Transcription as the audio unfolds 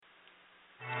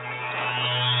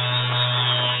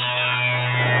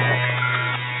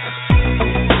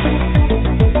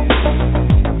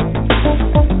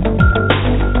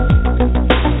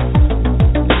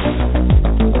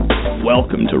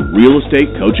Real Estate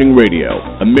Coaching Radio,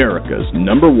 America's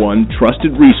 #1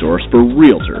 trusted resource for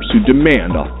realtors who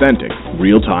demand authentic,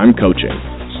 real-time coaching.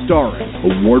 Starring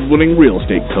award-winning real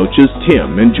estate coaches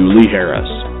Tim and Julie Harris.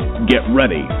 Get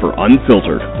ready for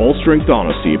unfiltered, full-strength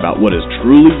honesty about what is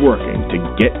truly working to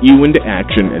get you into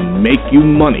action and make you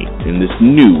money in this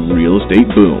new real estate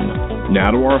boom.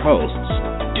 Now to our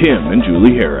hosts, Tim and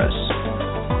Julie Harris.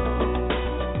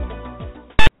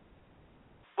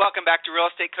 Welcome back to Real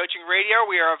Estate Coaching Radio.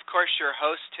 We are, of course, your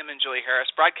hosts, Tim and Julie Harris,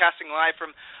 broadcasting live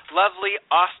from lovely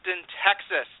Austin,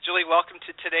 Texas. Julie, welcome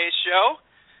to today's show.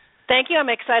 Thank you. I'm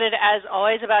excited, as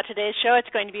always, about today's show. It's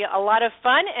going to be a lot of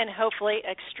fun and hopefully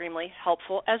extremely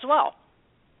helpful as well.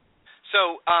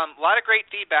 So a lot of great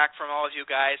feedback from all of you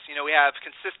guys. You know, we have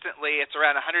consistently, it's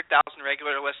around 100,000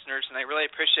 regular listeners, and I really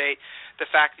appreciate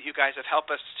the fact that you guys have helped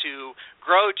us to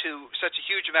grow to such a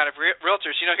huge amount of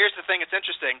realtors. You know, here's the thing, it's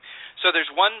interesting. So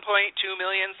there's 1.2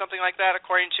 million, something like that,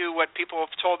 according to what people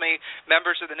have told me,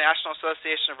 members of the National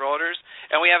Association of Realtors,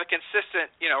 and we have a consistent,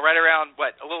 you know, right around,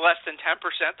 a little less than 10%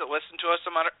 that listen to us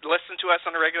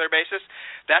on a regular basis.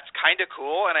 That's kind of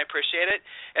cool, and I appreciate it.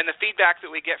 And the feedback that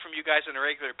we get from you guys on a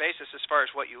regular basis as far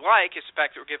as what you like is the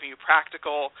fact that we're giving you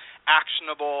practical,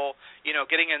 actionable, you know,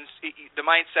 getting in the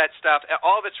mindset stuff.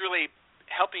 All of it's really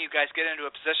helping you guys get into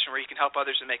a position where you can help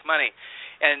others and make money.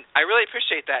 And I really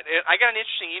appreciate that. I got an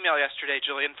interesting email yesterday,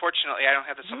 Julie. Unfortunately, I don't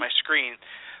have this on my screen.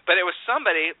 But it was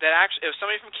somebody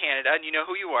from Canada, and you know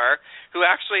who you are, who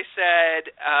actually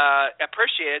said,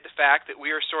 appreciated the fact that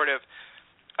we were sort of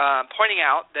pointing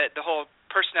out that the whole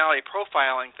personality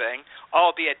profiling thing,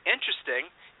 albeit interesting,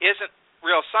 isn't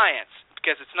real science,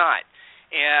 because it's not.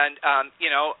 And, you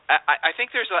know, I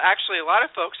think there's actually a lot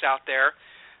of folks out there,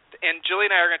 and Julie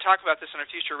and I are going to talk about this on our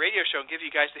future radio show and give you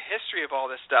guys the history of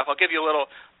all this stuff. I'll give you a little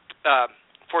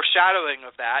foreshadowing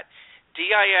of that.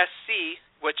 DISC,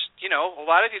 which, you know, a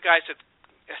lot of you guys have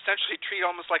essentially treated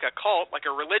almost like a cult, like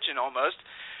a religion almost,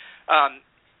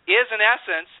 is in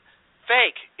essence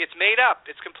fake. It's made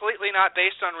up. It's completely not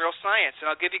based on real science.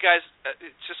 And I'll give you guys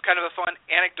it's just kind of a fun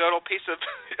anecdotal piece of,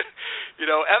 you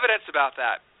know, evidence about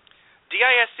that.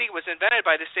 DISC was invented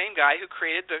by the same guy who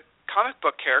created the comic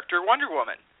book character Wonder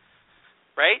Woman.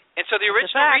 Right? And so the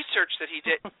original research that he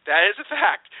did, that is a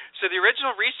fact. So the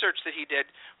original research that he did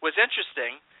was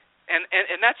interesting, and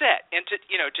that's it. And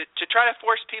to try to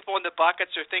force people into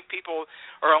buckets or think people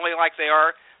are only like they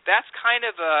are, that's kind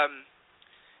of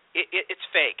it's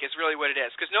fake is really what it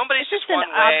is, because nobody's just one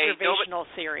way. It's an observational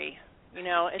theory. You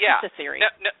know, it's just a theory.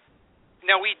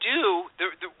 Now we do,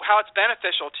 how it's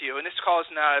beneficial to you, and this call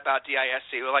is not about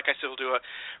DISC. Well, like I said, we'll do a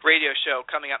radio show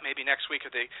coming up maybe next week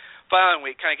or the following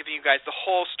week, kind of giving you guys the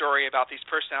whole story about these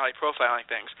personality profiling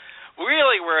things.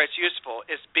 Really where it's useful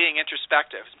is being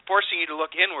introspective, forcing you to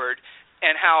look inward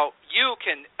and how you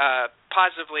can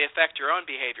positively affect your own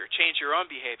behavior, change your own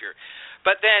behavior.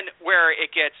 But then where it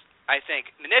gets, I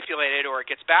think, manipulated or it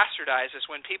gets bastardized is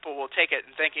when people will take it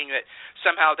and thinking that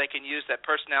somehow they can use that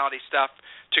personality stuff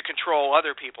to control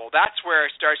other people. That's where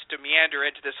it starts to meander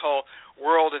into this whole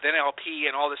world of NLP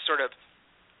and all this sort of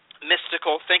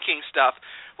mystical thinking stuff,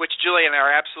 which Julie and I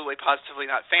are absolutely positively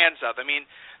not fans of. I mean,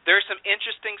 there's some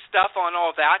interesting stuff on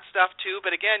all that stuff too,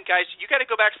 but again, guys, you got to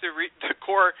go back to the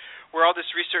core where all this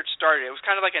research started. It was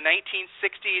kind of like a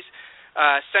 1960s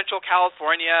Central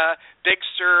California, Big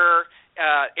Sur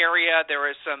area. There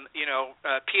was some,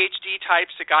 PhD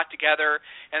types that got together,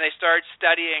 and they started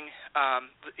studying,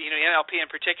 NLP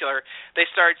in particular. They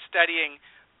started studying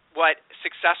what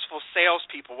successful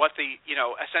salespeople,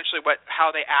 essentially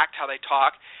how they act, how they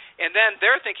talk. And then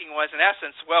their thinking was, in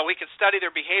essence, well, we can study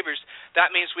their behaviors.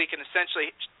 That means we can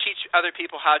essentially teach other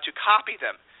people how to copy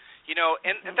them.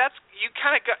 And that's, you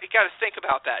kind of got to think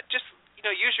about that. Just,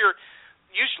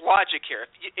 use logic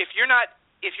here. If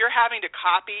you're having to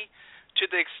copy to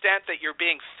the extent that you're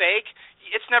being fake,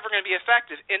 it's never going to be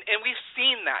effective. And we've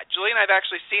seen that. Julie and I have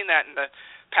actually seen that in the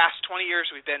past 20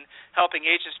 years we've been helping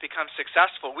agents become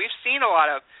successful. We've seen a lot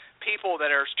of people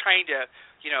that are trying to,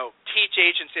 teach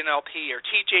agents NLP or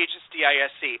teach agents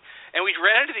DISC. And we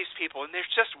ran into these people, and they're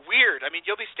just weird. I mean,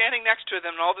 you'll be standing next to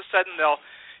them, and all of a sudden they'll,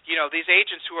 these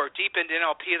agents who are deep into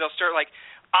NLP, they'll start,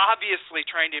 obviously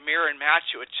trying to mirror and match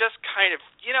you. It's just kind of,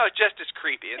 just as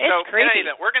creepy. And it's creepy. In any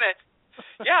event, we're going to,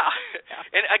 yeah.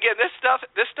 And again, this stuff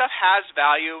has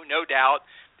value, no doubt.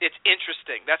 It's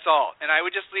interesting. That's all. And I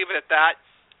would just leave it at that.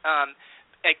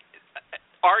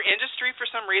 Our industry, for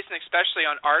some reason, especially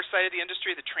on our side of the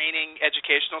industry, the training,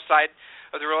 educational side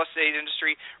of the real estate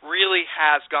industry, really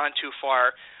has gone too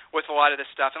far, with a lot of this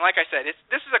stuff. And like I said,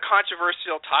 this is a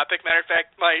controversial topic. Matter of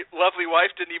fact, my lovely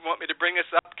wife didn't even want me to bring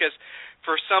this up because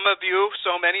for some of you,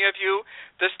 so many of you,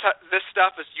 this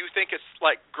stuff is, you think it's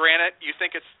like granite, you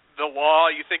think it's the law,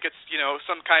 you think it's,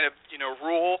 some kind of,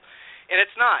 rule, and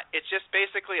it's not. It's just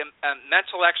basically a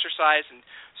mental exercise and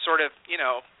sort of,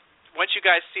 once you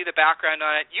guys see the background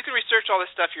on it, you can research all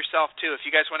this stuff yourself too if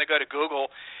you guys want to go to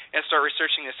Google and start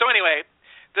researching this. So anyway,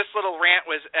 this little rant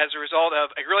was as a result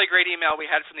of a really great email we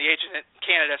had from the agent in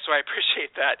Canada, so I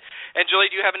appreciate that. And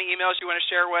Julie, do you have any emails you want to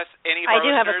share with any of our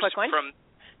listeners? I do have a quick one.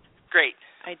 Great.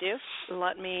 I do.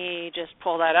 Let me just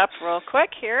pull that up real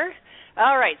quick here.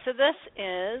 All right, so this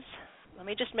is, let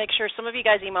me just make sure, some of you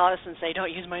guys email us and say,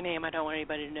 don't use my name, I don't want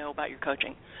anybody to know about your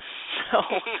coaching. So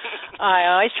I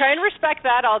always try and respect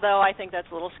that, although I think that's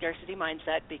a little scarcity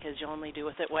mindset because you'll only do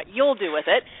with it what you'll do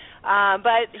with it.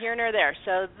 But here nor there.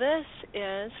 So this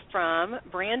is from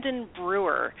Brandon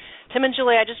Brewer. Tim and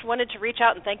Julie, I just wanted to reach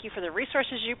out and thank you for the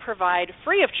resources you provide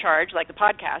free of charge, like the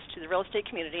podcast, to the real estate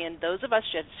community and those of us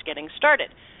just getting started.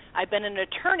 I've been an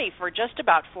attorney for just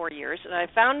about 4 years, and I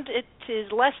found it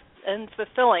is less than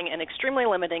fulfilling and extremely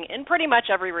limiting in pretty much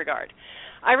every regard.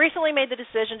 I recently made the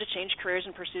decision to change careers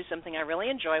and pursue something I really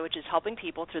enjoy, which is helping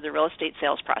people through the real estate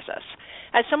sales process.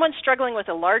 As someone struggling with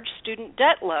a large student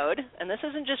debt load, and this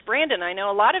isn't just Brandon, I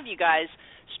know a lot of you guys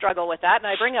struggle with that, and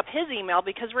I bring up his email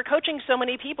because we're coaching so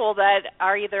many people that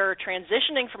are either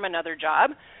transitioning from another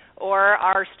job or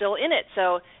are still in it.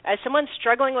 So as someone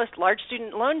struggling with large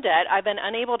student loan debt, I've been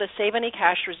unable to save any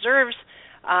cash reserves,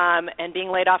 and being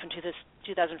laid off in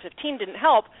 2015 didn't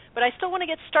help, but I still want to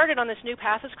get started on this new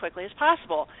path as quickly as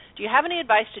possible. Do you have any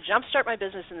advice to jumpstart my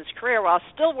business in this career while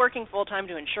still working full-time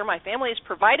to ensure my family is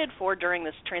provided for during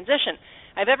this transition?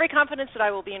 I have every confidence that I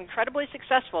will be incredibly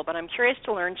successful, but I'm curious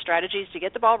to learn strategies to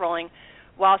get the ball rolling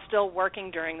while still working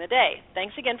during the day.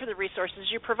 Thanks again for the resources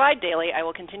you provide daily. I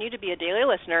will continue to be a daily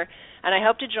listener, and I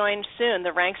hope to join soon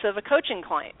the ranks of a coaching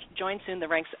client. Join soon the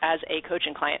ranks as a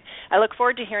coaching client. I look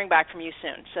forward to hearing back from you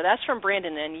soon. So that's from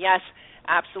Brandon, and yes,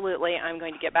 absolutely, I'm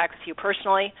going to get back with you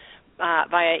personally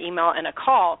via email and a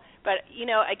call. But,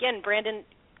 again, Brandon,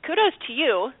 kudos to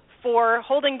you for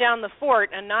holding down the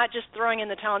fort and not just throwing in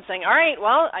the towel and saying, all right,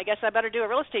 well, I guess I better do a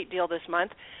real estate deal this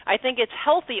month. I think it's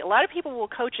healthy. A lot of people will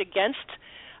coach against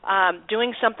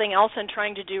doing something else and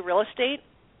trying to do real estate.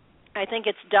 I think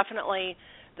it's definitely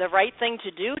the right thing to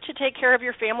do to take care of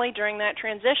your family during that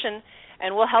transition,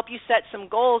 and we'll help you set some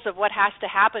goals of what has to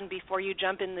happen before you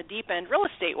jump in the deep end real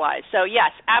estate-wise. So,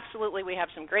 yes, absolutely, we have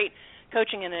some great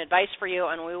coaching and advice for you,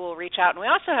 and we will reach out. And we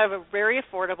also have a very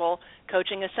affordable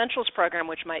coaching essentials program,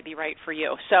 which might be right for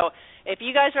you. So if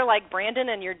you guys are like Brandon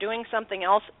and you're doing something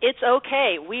else, it's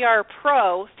okay. We are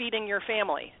pro feeding your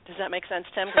family. Does that make sense,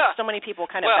 Tim? Because so many people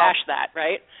kind of bash that,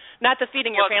 right? Not the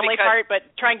feeding your family part,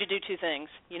 but trying to do two things,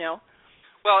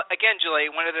 Well, again, Julie,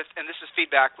 and this is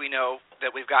feedback we know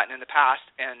that we've gotten in the past,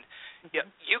 and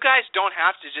you guys don't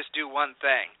have to just do one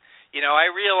thing. I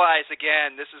realize,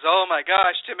 again, this is, oh, my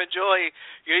gosh, Tim and Julie,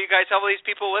 you guys have all these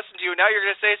people listen to you. Now you're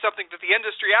going to say something that the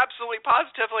industry absolutely,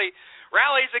 positively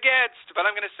rallies against, but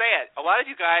I'm going to say it. A lot of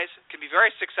you guys can be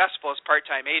very successful as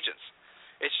part-time agents.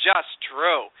 It's just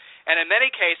true. And in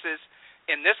many cases,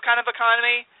 in this kind of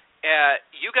economy,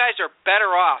 you guys are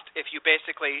better off if you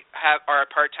basically are a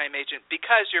part-time agent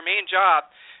because your main job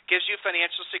gives you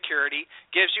financial security,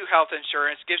 gives you health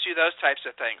insurance, gives you those types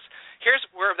of things. Here's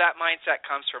where that mindset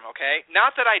comes from, okay?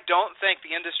 Not that I don't think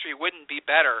the industry wouldn't be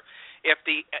better if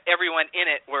everyone in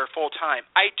it were full-time.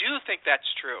 I do think that's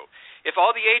true. If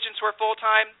all the agents were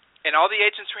full-time and all the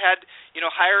agents had,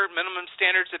 higher minimum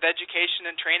standards of education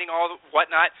and training, all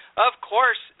whatnot, of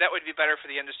course that would be better for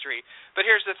the industry. But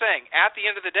here's the thing. At the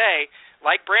end of the day,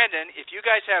 like Brandon, if you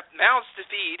guys have mouths to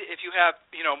feed, if you have,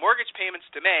 mortgage payments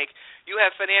to make, you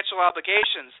have financial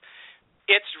obligations,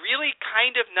 it's really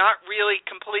kind of not really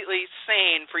completely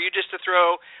sane for you just to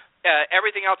throw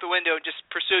everything out the window and just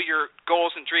pursue your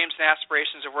goals and dreams and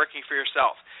aspirations of working for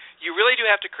yourself. You really do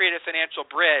have to create a financial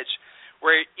bridge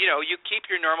where, you keep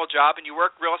your normal job and you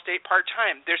work real estate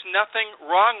part-time. There's nothing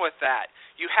wrong with that.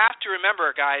 You have to remember,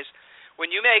 guys,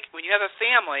 when you have a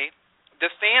family,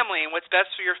 the family and what's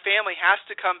best for your family has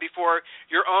to come before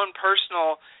your own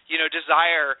personal,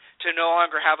 desire to no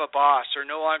longer have a boss or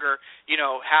no longer,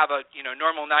 have a,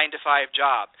 normal 9-to-5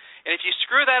 job. And if you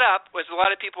screw that up, as a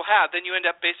lot of people have, then you end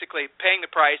up basically paying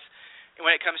the price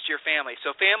when it comes to your family.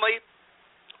 So family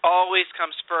always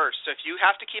comes first. So if you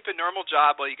have to keep a normal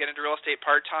job while you get into real estate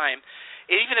part-time,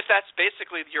 even if that's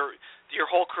basically your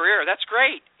whole career, that's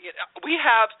great. We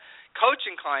have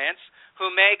coaching clients who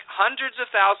make hundreds of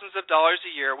thousands of dollars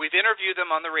a year. We've interviewed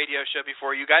them on the radio show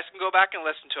before. You guys can go back and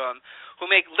listen to them, who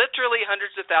make literally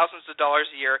hundreds of thousands of dollars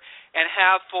a year and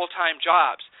have full-time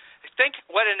jobs. Think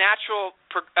what a natural,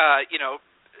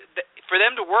 for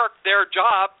them to work their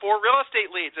job for real estate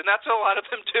leads, and that's what a lot of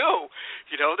them do.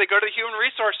 They go to the human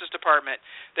resources department.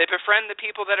 They befriend the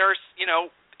people that are,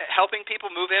 helping people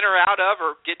move in or out of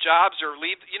or get jobs or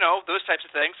leave, those types of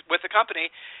things with the company,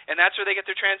 and that's where they get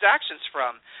their transactions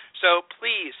from. So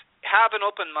please have an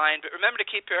open mind, but remember to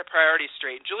keep your priorities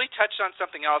straight. Julie touched on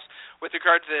something else with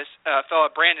regard to this fellow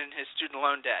Brandon and his student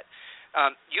loan debt.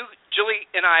 Julie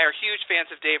and I are huge fans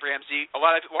of Dave Ramsey. A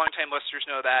lot of longtime listeners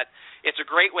know that. It's a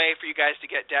great way for you guys to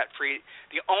get debt-free.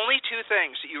 The only two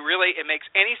things that it makes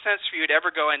any sense for you to ever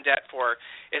go in debt for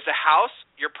is a house,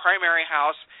 your primary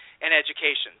house, and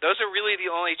education. Those are really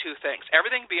the only two things.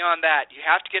 Everything beyond that, you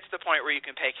have to get to the point where you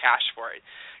can pay cash for it.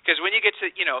 Because when you get to,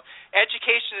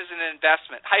 education is an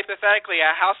investment. Hypothetically,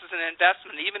 a house is an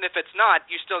investment. Even if it's not,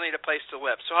 you still need a place to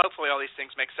live. So hopefully all these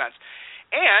things make sense.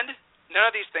 And none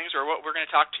of these things are what we're going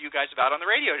to talk to you guys about on the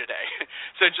radio today.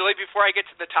 So, Julie, before I get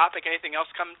to the topic, anything else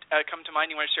come to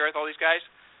mind you want to share with all these guys?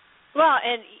 Well,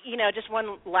 and, just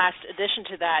one last addition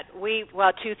to that.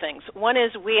 Two things. One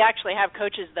is we actually have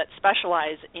coaches that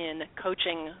specialize in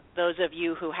coaching those of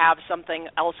you who have something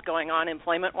else going on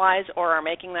employment-wise or are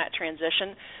making that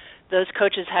transition. Those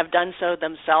coaches have done so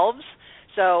themselves.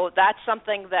 So that's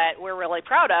something that we're really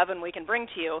proud of and we can bring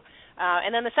to you.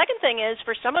 And then the second thing is,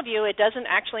 for some of you, it doesn't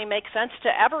actually make sense to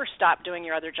ever stop doing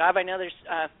your other job. I know there's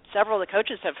several of the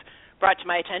coaches have brought to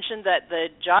my attention that the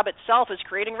job itself is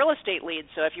creating real estate leads.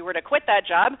 So if you were to quit that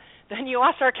job, then you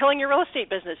also are killing your real estate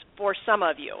business for some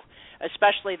of you,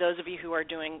 especially those of you who are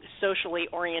doing socially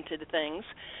oriented things.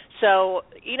 So,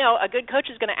 a good coach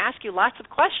is going to ask you lots of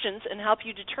questions and help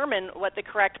you determine what the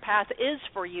correct path is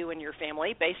for you and your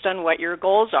family based on what your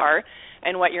goals are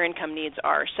and what your income needs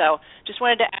are. So just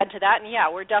wanted to add to that, and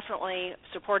we're definitely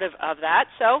supportive of that.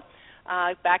 So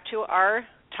back to our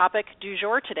topic du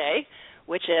jour today,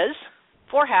 which is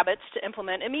 4 habits to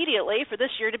implement immediately for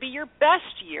this year to be your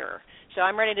best year. So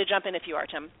I'm ready to jump in if you are,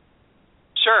 Tim.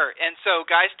 Sure. And so,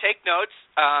 guys, take notes.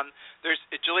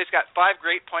 Julie's got 5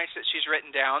 great points that she's written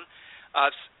down,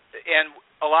 and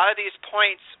a lot of these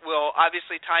points will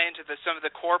obviously tie into some of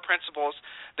the core principles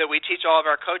that we teach all of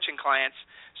our coaching clients.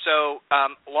 So,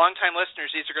 longtime listeners,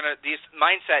 these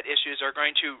mindset issues are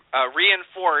going to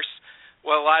reinforce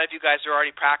what a lot of you guys are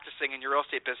already practicing in your real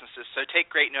estate businesses. So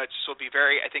take great notes. This will be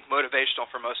very, I think, motivational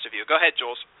for most of you. Go ahead,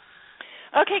 Jules.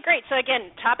 Okay, great. So again,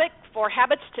 topic 4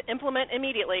 habits to implement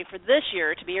immediately for this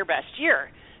year to be your best year.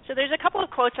 So there's a couple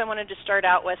of quotes I wanted to start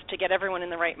out with to get everyone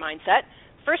in the right mindset.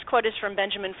 First quote is from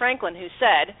Benjamin Franklin, who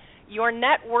said, "Your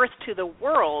net worth to the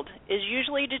world is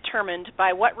usually determined by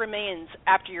what remains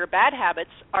after your bad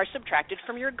habits are subtracted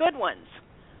from your good ones."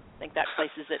 I think that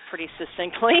places it pretty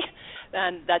succinctly,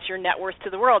 and that's your net worth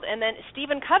to the world. And then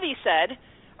Stephen Covey said,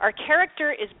 "Our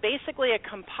character is basically a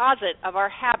composite of our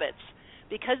habits.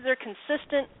 Because they're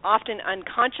consistent, often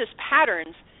unconscious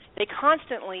patterns, they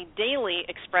constantly, daily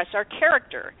express our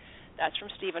character." That's from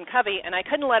Stephen Covey, and I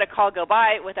couldn't let a call go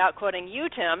by without quoting you,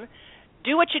 Tim.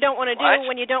 Do what you don't want to do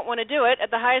when you don't want to do it at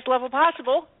the highest level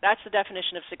possible. That's the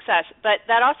definition of success, but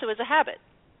that also is a habit.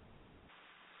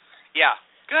 Yeah.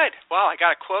 Good. Well, I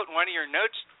got a quote in one of your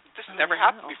notes. This has never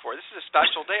happened before. This is a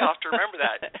special day. I'll have to remember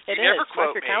that. It you is. never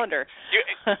quote Mark your me. Calendar.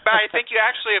 But I think you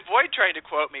actually avoid trying to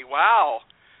quote me. Wow.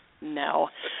 No.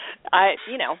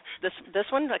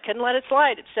 This one, I couldn't let it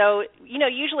slide. So,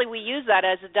 usually we use that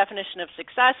as a definition of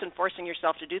success and forcing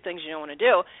yourself to do things you don't want to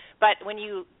do. But when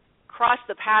you cross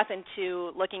the path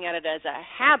into looking at it as a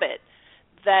habit,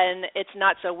 then it's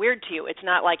not so weird to you. It's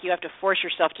not like you have to force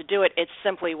yourself to do it. It's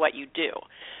simply what you do.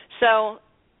 So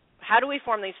how do we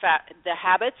form the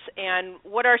habits, and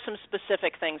what are some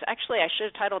specific things? Actually, I should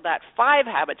have titled that 5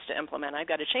 habits to implement. I've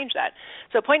got to change that.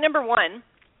 So point number 1,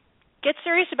 get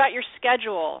serious about your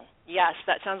schedule. Yes,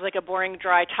 that sounds like a boring,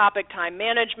 dry topic, time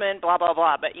management, blah, blah,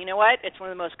 blah. But you know what? It's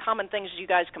one of the most common things you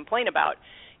guys complain about.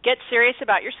 Get serious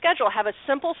about your schedule. Have a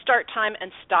simple start time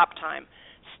and stop time.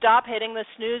 Stop hitting the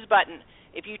snooze button.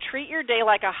 If you treat your day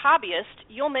like a hobbyist,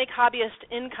 you'll make hobbyist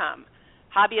income.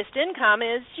 Hobbyist income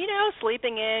is,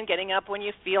 sleeping in, getting up when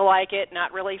you feel like it,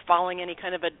 not really following any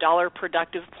kind of a dollar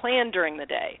productive plan during the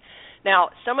day. Now,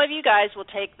 some of you guys will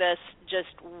take this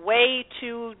just way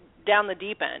too down the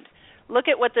deep end. Look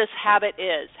at what this habit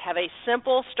is. Have a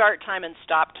simple start time and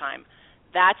stop time.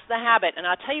 That's the habit, and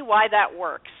I'll tell you why that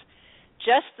works.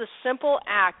 Just the simple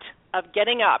act of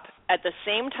getting up at the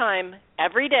same time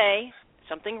every day,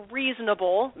 something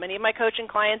reasonable. Many of my coaching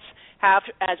clients have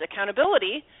as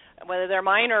accountability whether they're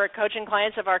mine or coaching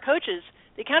clients of our coaches,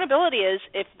 the accountability is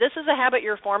if this is a habit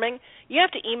you're forming, you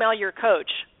have to email your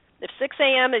coach. If 6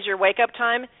 a.m. is your wake-up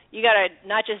time, you got to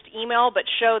not just email but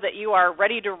show that you are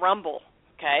ready to rumble,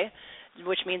 okay,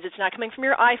 which means it's not coming from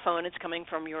your iPhone, it's coming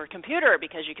from your computer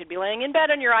because you could be laying in bed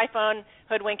on your iPhone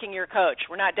hoodwinking your coach.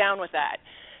 We're not down with that.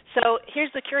 So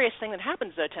here's the curious thing that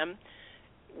happens, though, Tim.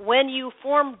 When you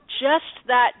form just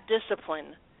that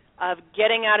discipline of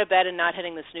getting out of bed and not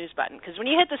hitting the snooze button, because when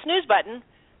you hit the snooze button,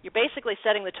 you're basically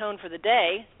setting the tone for the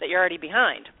day that you're already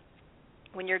behind.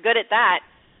 When you're good at that,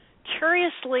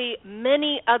 curiously,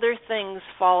 many other things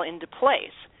fall into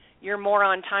place. You're more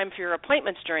on time for your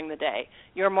appointments during the day.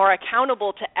 You're more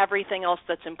accountable to everything else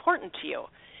that's important to you.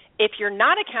 If you're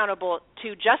not accountable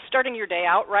to just starting your day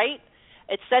out right,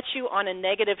 it sets you on a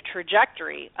negative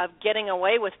trajectory of getting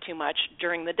away with too much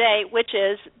during the day, which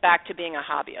is back to being a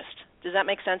hobbyist. Does that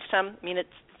make sense, Tim? I mean,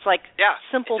 it's like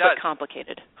simple but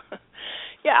complicated.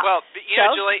 Yeah. Well,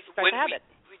 Julie,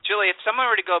 Julie, if someone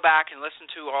were to go back and listen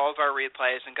to all of our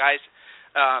replays, and guys,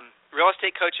 Real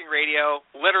Estate Coaching Radio,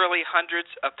 literally hundreds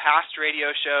of past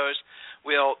radio shows.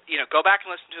 We'll, go back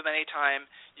and listen to them anytime.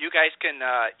 You guys can,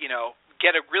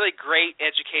 get a really great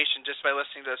education just by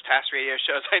listening to those past radio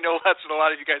shows. I know that's what a lot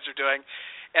of you guys are doing,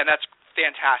 and that's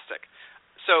fantastic.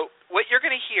 So what you're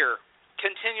going to hear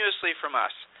continuously from us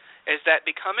is that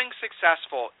becoming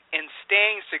successful and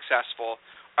staying successful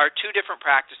are two different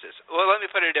practices. Well, let me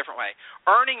put it a different way.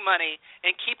 Earning money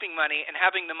and keeping money and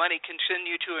having the money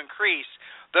continue to increase,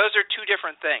 those are two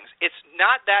different things. It's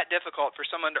not that difficult for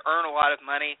someone to earn a lot of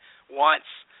money once,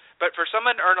 but for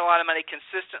someone to earn a lot of money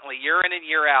consistently year in and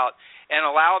year out and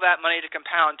allow that money to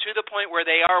compound to the point where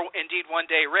they are indeed one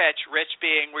day rich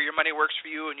being where your money works for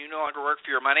you and you no longer work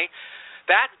for your money,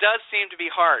 that does seem to be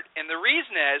hard. And the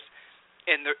reason is,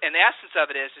 and the essence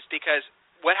of it is because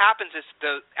what happens is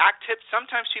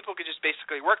sometimes people could just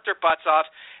basically work their butts off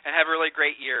and have really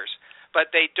great years,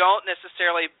 but they don't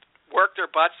necessarily work their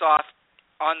butts off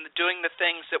on doing the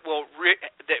things that will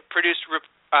that produce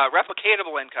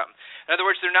replicatable income. In other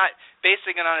words, they're not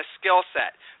basing it on a skill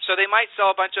set. So they might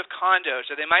sell a bunch of condos,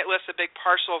 or they might list a big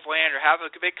parcel of land, or have a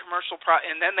big commercial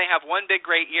and then they have one big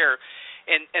great year.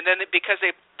 And then because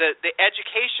the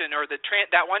education or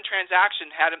that one transaction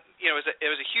had it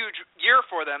was a huge year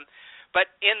for them. But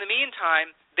in the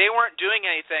meantime, they weren't doing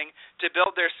anything to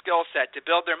build their skill set, to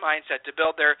build their mindset, to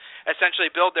essentially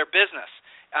build their business.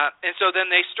 And so then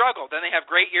they struggle. Then they have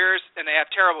great years and they have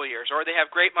terrible years, or they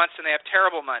have great months and they have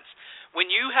terrible months.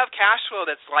 When you have cash flow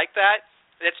that's like that,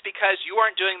 that's because you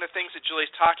aren't doing the things that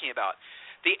Julie's talking about.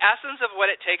 The essence of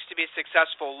what it takes to be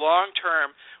successful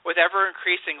long-term with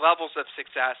ever-increasing levels of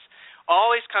success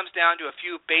always comes down to a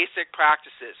few basic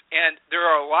practices. And there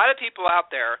are a lot of people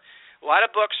out there, a lot of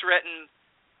books written,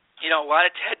 a lot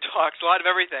of TED Talks, a lot of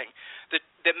everything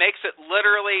that makes it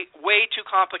literally way too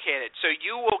complicated. So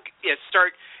you will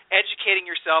start educating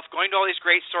yourself, going to all these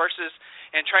great sources,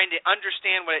 and trying to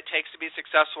understand what it takes to be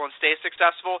successful and stay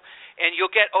successful, and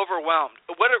you'll get overwhelmed.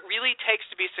 What it really takes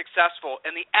to be successful,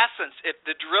 and the essence,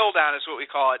 the drill down is what we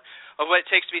call it, of what it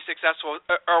takes to be successful,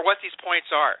 or what these points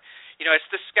are. It's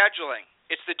the scheduling.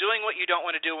 It's the doing what you don't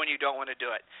want to do when you don't want to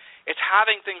do it. It's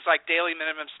having things like daily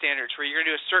minimum standards where you're going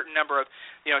to do a certain number of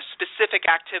specific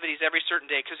activities every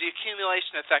certain day, because the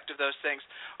accumulation effect of those things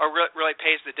really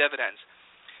pays the dividends.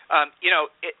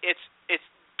 It's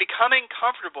becoming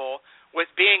comfortable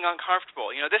with being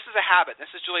uncomfortable. This is a habit.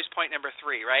 This is Julie's point number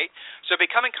 3, right? So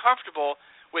becoming comfortable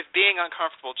with being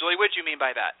uncomfortable. Julie, what did you mean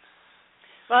by that?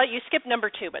 Well, you skipped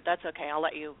number 2, but that's okay. I'll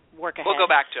let you work ahead. We'll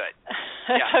go back to it.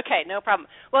 Yeah. Okay, no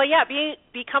problem. Well, yeah,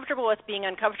 be comfortable with being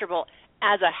uncomfortable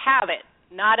as a habit,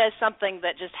 not as something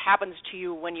that just happens to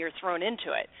you when you're thrown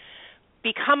into it.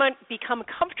 Become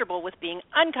comfortable with being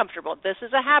uncomfortable. This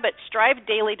is a habit. Strive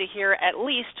daily to hear at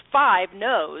least 5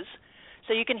 no's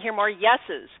so you can hear more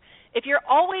yeses. If you're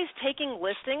always taking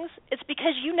listings, it's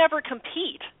because you never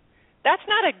compete. That's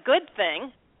not a good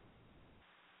thing.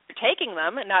 You're taking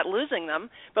them and not losing them,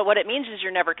 but what it means is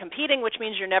you're never competing, which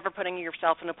means you're never putting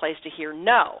yourself in a place to hear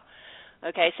no.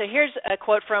 Okay, so here's a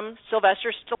quote from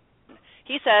Sylvester Stallone.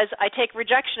 He says, "I take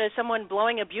rejection as someone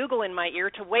blowing a bugle in my ear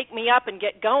to wake me up and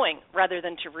get going rather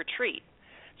than to retreat."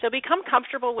 So become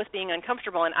comfortable with being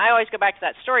uncomfortable. And I always go back to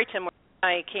that story, Tim, where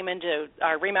I came into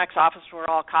our RE/MAX office. We were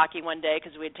all cocky one day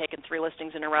because we had taken 3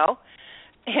 listings in a row.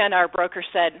 And our broker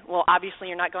said, "Well, obviously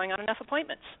you're not going on enough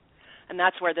appointments." And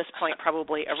that's where this point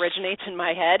probably originates in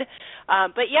my head.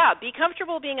 But, yeah, be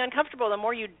comfortable being uncomfortable. The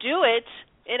more you do it,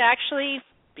 it actually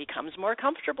becomes more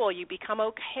comfortable. You become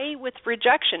okay with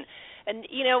rejection. And,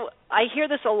 I hear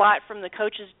this a lot from the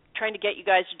coaches trying to get you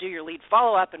guys to do your lead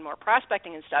follow-up and more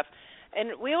prospecting and stuff.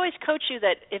 And we always coach you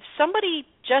that if somebody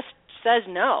just says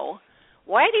no,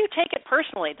 why do you take it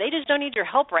personally? They just don't need your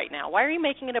help right now. Why are you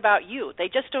making it about you? They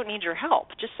just don't need your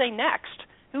help. Just say next.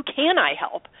 Who can I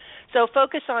help? So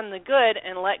focus on the good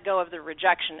and let go of the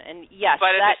rejection. And yes,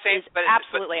 that is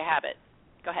absolutely a habit.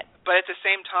 Go ahead. But at the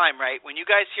same time, right, when you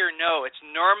guys hear no, it's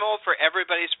normal for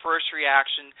everybody's first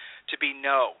reaction to be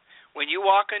no. When you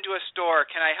walk into a store,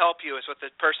 can I help you, is what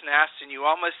the person asks, and you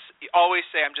always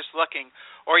say, I'm just looking,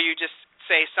 or you just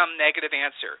say some negative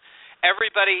answer.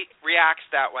 Everybody reacts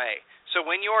that way. So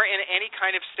when you're in any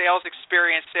kind of sales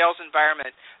experience, sales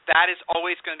environment, that is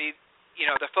always going to be,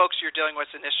 the folks you're dealing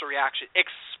with initial reaction.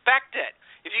 Expect it.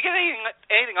 If you get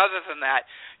anything other than that,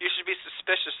 you should be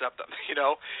suspicious of them,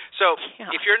 So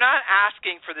if you're not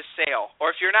asking for the sale, or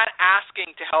if you're not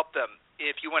asking to help them,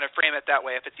 if you want to frame it that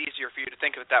way, if it's easier for you to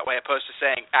think of it that way opposed to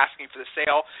saying asking for the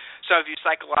sale. Some of you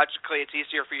psychologically it's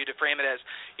easier for you to frame it as,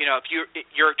 if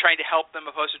you're trying to help them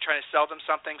opposed to trying to sell them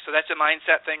something. So that's a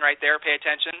mindset thing right there. Pay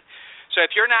attention. So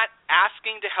if you're not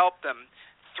asking to help them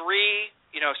 3,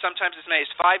 sometimes as many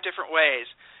as 5 different ways,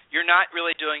 you're not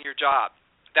really doing your job.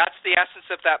 That's the essence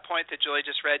of that point that Julie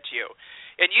just read to you.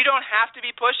 And you don't have to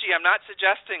be pushy. I'm not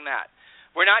suggesting that.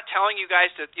 We're not telling you guys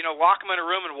to, lock them in a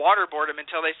room and waterboard them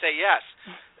until they say yes.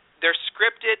 They're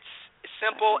scripted,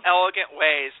 simple, elegant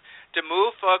ways to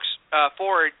move folks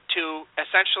forward to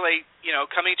essentially,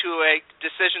 coming to a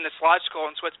decision that's logical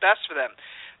and it's what's best for them.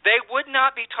 They would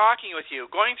not be talking with you,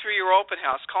 going through your open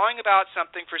house, calling about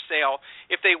something for sale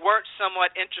if they weren't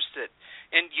somewhat interested.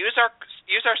 And use our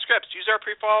scripts, use our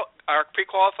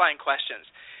pre-qualifying questions.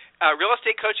 Real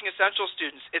Estate Coaching Essentials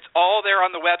students, it's all there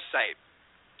on the website.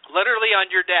 Literally on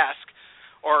your desk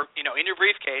or, in your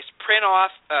briefcase, print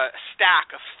off a stack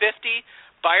of 50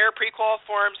 buyer pre-qual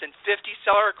forms and 50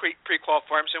 seller pre-qual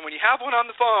forms. And when you have one on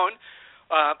the phone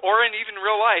or in even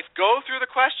real life, go through the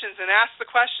questions and ask the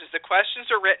questions. The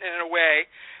questions are written in a way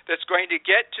that's going to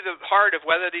get to the heart of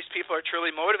whether these people are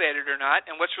truly motivated or not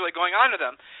and what's really going on to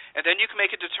them. And then you can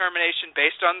make a determination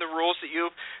based on the rules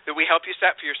that we help you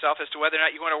set for yourself as to whether or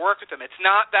not you want to work with them. It's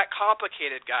not that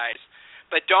complicated, guys.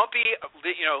 But don't be,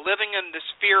 living in this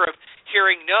fear of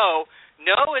hearing no.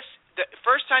 No is the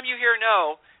first time you hear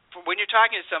no when you're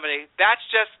talking to somebody. That's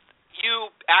just you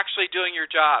actually doing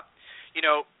your job.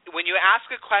 When you ask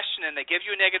a question and they give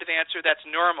you a negative answer, that's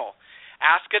normal.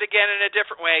 Ask it again in a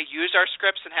different way. Use our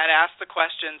scripts and how to ask the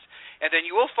questions, and then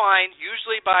you will find,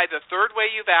 usually by the 3rd way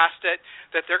you've asked it,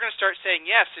 that they're going to start saying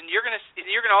yes, and you're going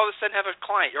to all of a sudden have a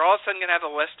client. You're all of a sudden going to have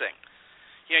a listing.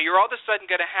 You're all of a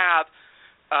sudden going to have.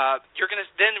 You're going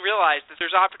to then realize that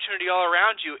there's opportunity all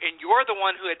around you, and you're the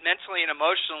one who had mentally and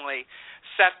emotionally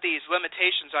set these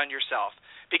limitations on yourself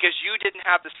because you didn't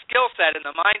have the skill set and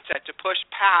the mindset to push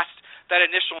past that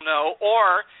initial no,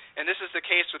 or, and this is the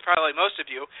case with probably most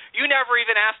of you, you never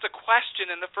even asked a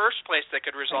question in the first place that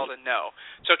could result in no.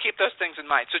 So keep those things in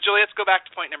mind. So, Julie, let's go back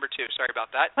to point number 2. Sorry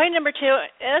about that. Point number 2,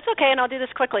 that's okay, and I'll do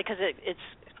this quickly because it's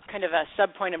kind of a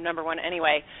sub-point of number 1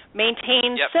 anyway.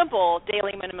 Maintain simple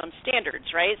daily minimum standards,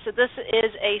 right? So this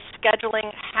is a scheduling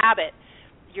habit.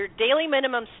 Your daily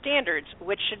minimum standards,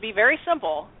 which should be very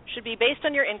simple, should be based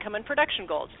on your income and production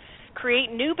goals.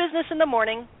 Create new business in the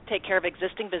morning, take care of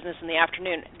existing business in the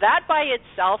afternoon. That by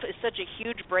itself is such a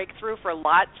huge breakthrough for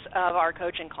lots of our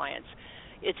coaching clients.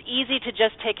 It's easy to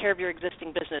just take care of your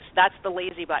existing business. That's the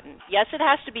lazy button. Yes, it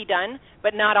has to be done,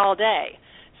 but not all day.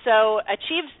 So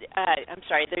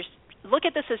look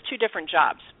at this as 2 different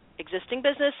jobs, existing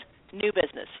business, new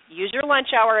business. Use your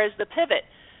lunch hour as the pivot.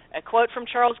 A quote from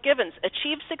Charles Gibbons,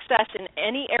 achieve success in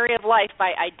any area of life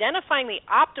by identifying the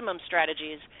optimum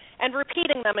strategies and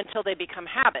repeating them until they become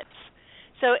habits.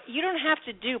 So you don't have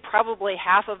to do probably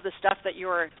half of the stuff that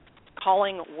you're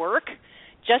calling work.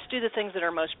 Just do the things that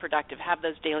are most productive. Have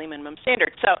those daily minimum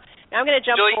standards. So now I'm going to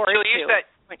jump forward to...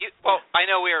 I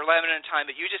know we are limited in time,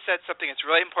 but you just said something that's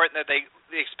really important that they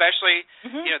especially,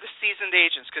 the seasoned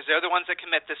agents, because they're the ones that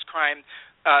commit this crime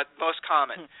most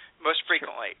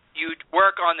frequently. You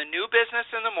work on the new business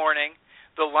in the morning,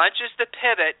 the lunch is the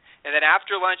pivot, and then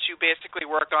after lunch you basically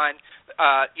work on,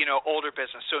 older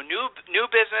business. So new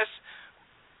business,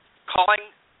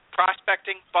 calling,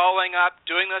 prospecting, following up,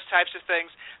 doing those types of things,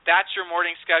 that's your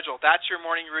morning schedule. That's your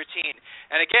morning routine.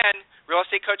 And again, Real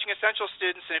Estate Coaching Essentials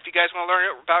students, and if you guys want to learn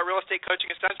about Real Estate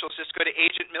Coaching Essentials, just go to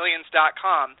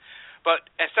agentmillions.com. But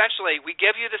essentially, we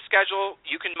give you the schedule.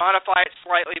 You can modify it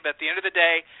slightly, but at the end of the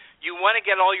day, you want to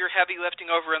get all your heavy lifting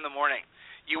over in the morning.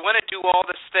 You want to do all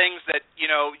those things that,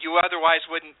 you otherwise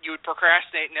wouldn't. You would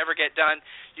procrastinate and never get done.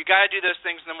 You got to do those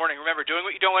things in the morning. Remember, doing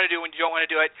what you don't want to do when you don't want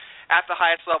to do it at the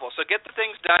highest level. So get the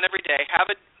things done every day. Have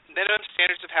a minimum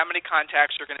standards of how many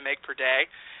contacts you're going to make per day.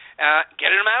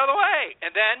 Get them out of the way.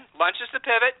 And then lunch is the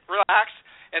pivot, relax,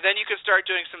 and then you can start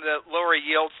doing some of the lower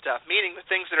yield stuff, meaning the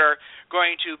things that are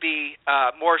going to be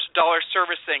more dollar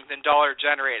servicing than dollar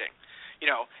generating.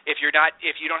 If you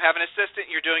don't have an assistant,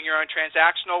 you're doing your own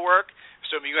transactional work.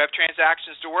 So if you have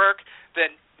transactions to work,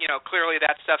 then clearly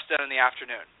that stuff's done in the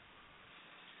afternoon.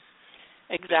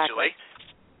 Exactly.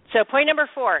 So point number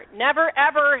 4: never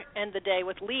ever end the day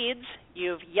with leads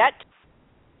you've yet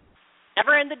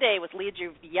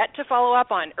to follow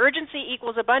up on. Urgency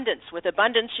equals abundance. With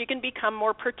abundance, you can become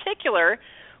more particular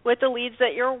with the leads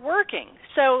that you're working.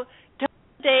 So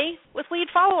day with lead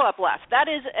follow-up left. That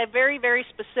is a very, very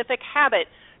specific habit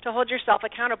to hold yourself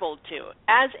accountable to.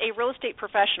 As a real estate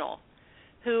professional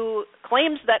who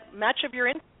claims that much of your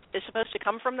income is supposed to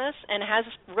come from this and has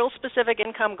real specific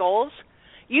income goals,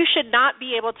 you should not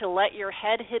be able to let your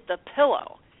head hit the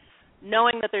pillow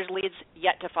knowing that there's leads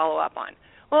yet to follow up on.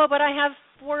 Well, but I have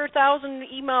 4,000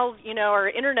 email, or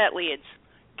internet leads.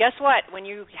 Guess what? When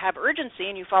you have urgency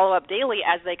and you follow up daily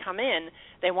as they come in,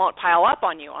 they won't pile up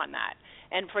on you on that.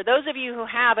 And for those of you who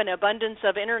have an abundance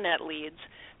of internet leads,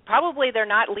 probably they're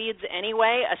not leads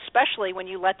anyway, especially when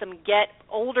you let them get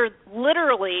older,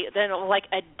 literally, than like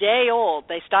a day old,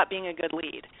 they stop being a good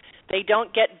lead. They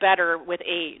don't get better with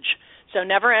age. So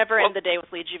never, ever end the day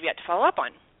with leads you've yet to follow up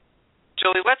on.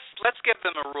 Julie, let's give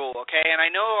them a rule, okay? And I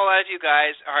know a lot of you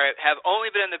guys have only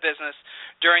been in the business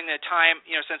during the time,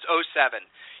 since 2007,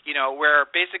 where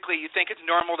basically you think it's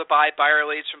normal to buy buyer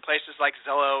leads from places like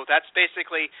Zillow. That's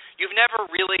basically, you've never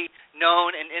really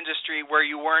known an industry where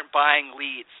you weren't buying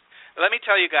leads. Let me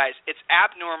tell you guys, it's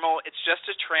abnormal. It's just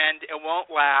a trend. It won't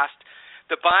last.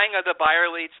 The buying of the buyer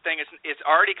leads thing is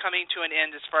already coming to an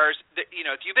end as far as,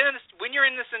 if you've been in this, when you're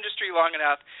in this industry long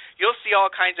enough, you'll see all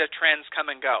kinds of trends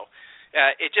come and go.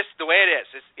 It just the way it is.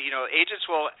 Agents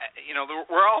will,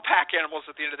 we're all pack animals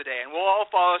at the end of the day, and we'll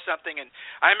all follow something. And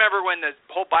I remember when the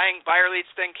whole buying buyer leads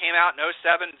thing came out in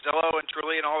 2007, Zillow and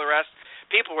Truly and all the rest,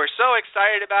 people were so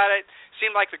excited about it.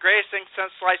 Seemed like the greatest thing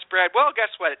since sliced bread. Well,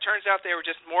 guess what? It turns out they were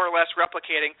just more or less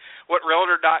replicating what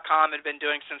Realtor.com had been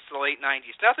doing since the late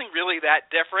 90s. Nothing really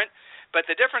that different, but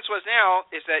the difference was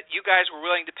now is that you guys were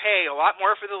willing to pay a lot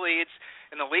more for the leads,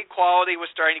 and the lead quality was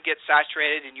starting to get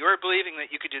saturated, and you were believing that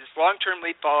you could do this long-term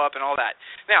lead follow-up and all that.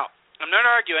 Now, I'm not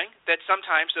arguing that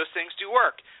sometimes those things do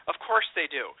work. Of course they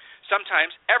do.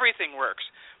 Sometimes everything works.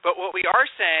 But what we are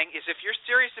saying is if you're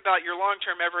serious about your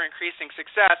long-term ever-increasing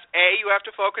success, A, you have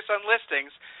to focus on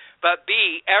listings, but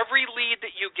B, every lead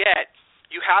that you get,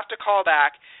 you have to call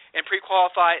back and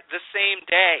pre-qualify the same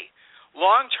day.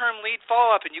 Long-term lead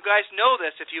follow-up, and you guys know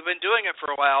this if you've been doing it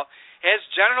for a while, is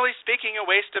generally speaking a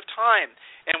waste of time.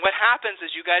 And what happens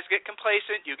is you guys get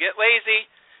complacent, you get lazy,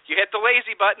 you hit the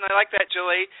lazy button. I like that,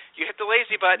 Julie. You hit the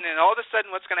lazy button, and all of a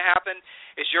sudden what's going to happen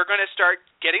is you're going to start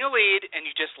getting a lead, and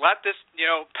you just let this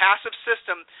passive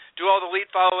system do all the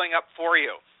lead following up for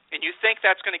you. And you think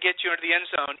that's going to get you into the end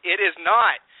zone. It is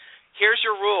not. Here's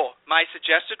your rule, my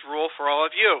suggested rule for all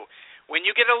of you. When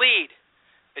you get a lead,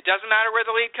 it doesn't matter where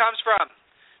the lead comes from.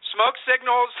 Smoke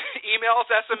signals, emails,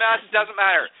 SMS, doesn't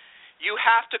matter. You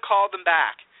have to call them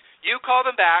back. You call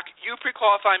them back, you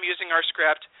pre-qualify them using our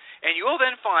script, and you will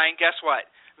then find, guess what?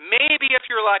 Maybe if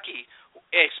you're lucky,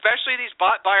 especially these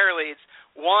bought buyer leads,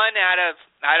 1 out of,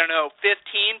 15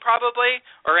 probably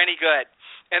are any good.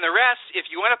 And the rest, if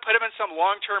you want to put them in some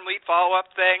long-term lead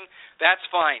follow-up thing, that's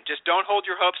fine. Just don't hold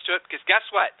your hopes to it, because guess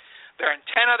what? There are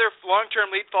 10 other long-term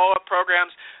lead follow-up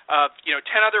programs of 10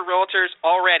 other realtors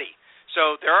already.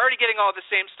 So they're already getting all the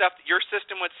same stuff that your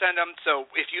system would send them. So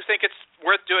if you think it's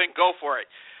worth doing, go for it.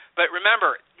 But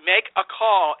remember, make a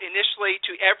call initially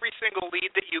to every single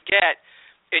lead that you get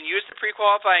and use the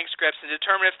pre-qualifying scripts and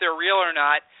determine if they're real or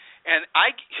not. And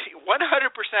I 100%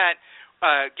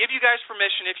 give you guys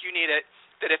permission if you need it,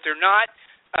 that if they're not,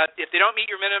 if they don't meet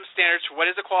your minimum standards for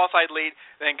what is a qualified lead,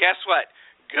 then guess what?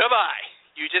 Goodbye.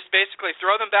 You just basically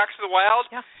throw them back to the wild,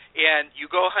 and you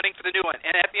go hunting for the new one.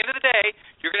 And at the end of the day,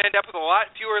 you're going to end up with a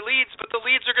lot fewer leads, but the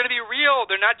leads are going to be real.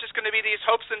 They're not just going to be these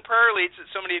hopes and prayer leads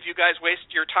that so many of you guys waste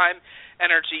your time,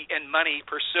 energy, and money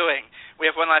pursuing. We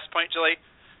have one last point, Julie.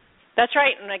 That's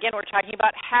right. And again, we're talking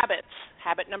about habits.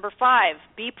 Habit number 5,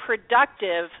 be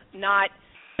productive, not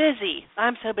busy.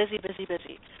 I'm so busy, busy,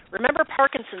 busy. Remember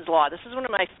Parkinson's Law. This is one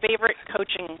of my favorite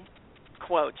coaching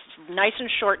quotes. Nice and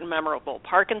short and memorable.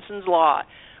 Parkinson's Law.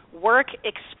 Work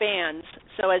expands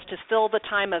so as to fill the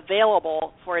time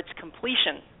available for its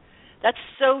completion. That's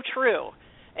so true.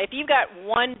 If you've got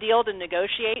one deal to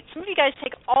negotiate, some of you guys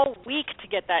take all week to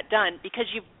get that done because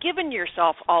you've given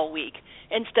yourself all week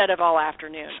instead of all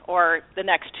afternoon or the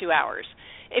next 2 hours.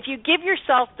 If you give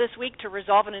yourself this week to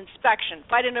resolve an inspection,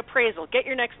 fight an appraisal, get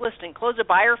your next listing, close a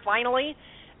buyer finally,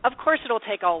 of course it'll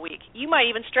take all week. You might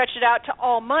even stretch it out to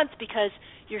all month because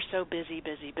you're so busy.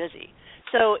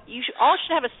 So you all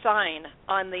should have a sign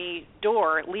on the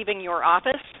door leaving your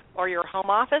office or your home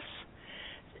office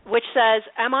which says,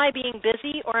 am I being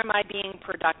busy or am I being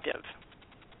productive?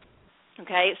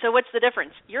 Okay, so what's the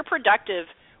difference? You're productive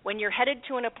when you're headed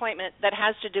to an appointment that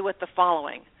has to do with the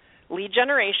following: lead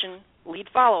generation, lead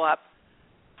follow-up,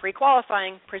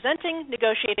 pre-qualifying, presenting,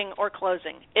 negotiating, or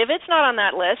closing. If it's not on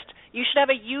that list, you should have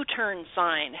a U-turn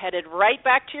sign headed right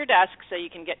back to your desk so you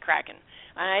can get cracking.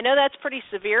 I know that's pretty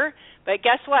severe, but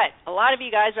guess what? A lot of you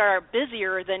guys are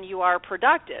busier than you are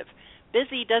productive.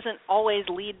 Busy doesn't always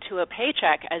lead to a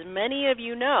paycheck, as many of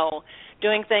you know,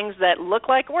 doing things that look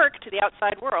like work to the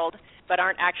outside world but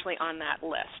aren't actually on that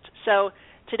list. So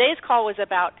today's call was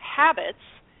about habits,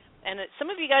 and some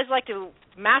of you guys like to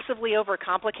massively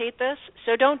overcomplicate this,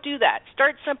 so don't do that.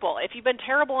 Start simple. If you've been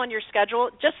terrible on your schedule,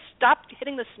 just stop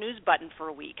hitting the snooze button for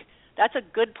a week. That's a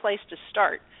good place to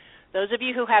start. Those of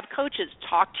you who have coaches,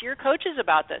 talk to your coaches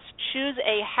about this. Choose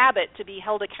a habit to be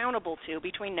held accountable to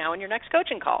between now and your next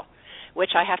coaching call,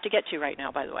 which I have to get to right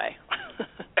now, by the way.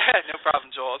 No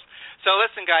problem, Jules. So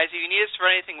listen, guys, if you need us for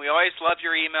anything, we always love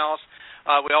your emails.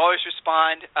 We always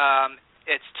respond.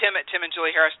 It's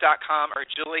tim@timandjulieharris.com or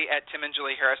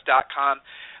julie@timandjulieharris.com.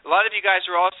 A lot of you guys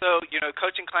are also,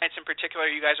 coaching clients in particular,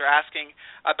 you guys are asking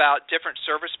about different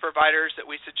service providers that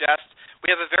we suggest.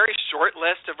 We have a very short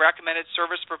list of recommended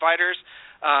service providers,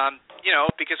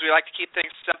 because we like to keep things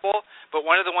simple. But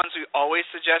one of the ones we always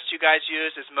suggest you guys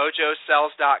use is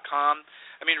mojosells.com.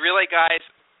 I mean, really, guys,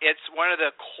 it's one of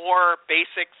the core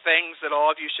basic things that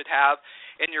all of you should have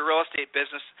in your real estate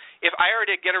business. If I were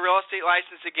to get a real estate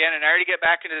license again and I were to get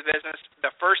back into the business,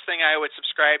 the first thing I would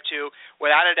subscribe to,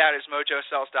 without a doubt, is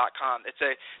mojosells.com. It's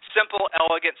a simple,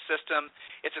 elegant system.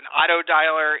 It's an auto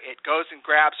dialer. It goes and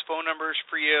grabs phone numbers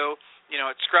for you.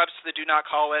 It scrubs to the do not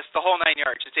call list, the whole 9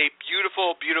 yards. It's a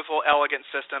beautiful, beautiful, elegant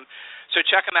system. So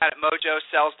check them out at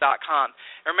mojosells.com.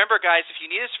 And remember, guys, if you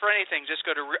need us for anything, just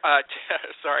go to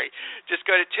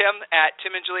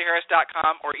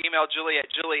tim@timandjulieharris.com or email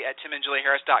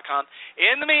julie@timandjulieharris.com.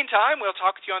 In the meantime, we'll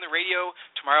talk with you on the radio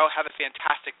tomorrow. Have a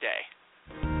fantastic day.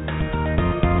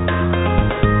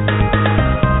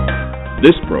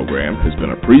 This program has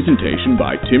been a presentation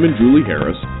by Tim and Julie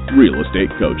Harris, Real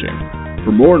Estate Coaching.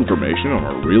 For more information on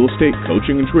our real estate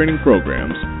coaching and training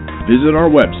programs, visit our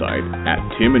website at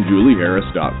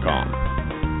timandjulieharris.com.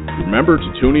 Remember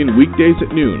to tune in weekdays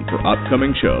at noon for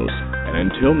upcoming shows. And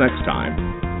until next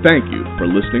time, thank you for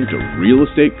listening to Real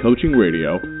Estate Coaching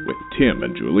Radio with Tim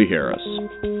and Julie Harris.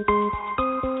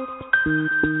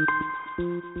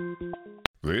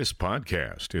 This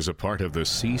podcast is a part of the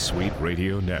C-Suite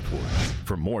Radio Network.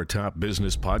 For more top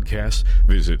business podcasts,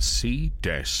 visit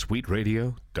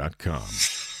c-suiteradio.com.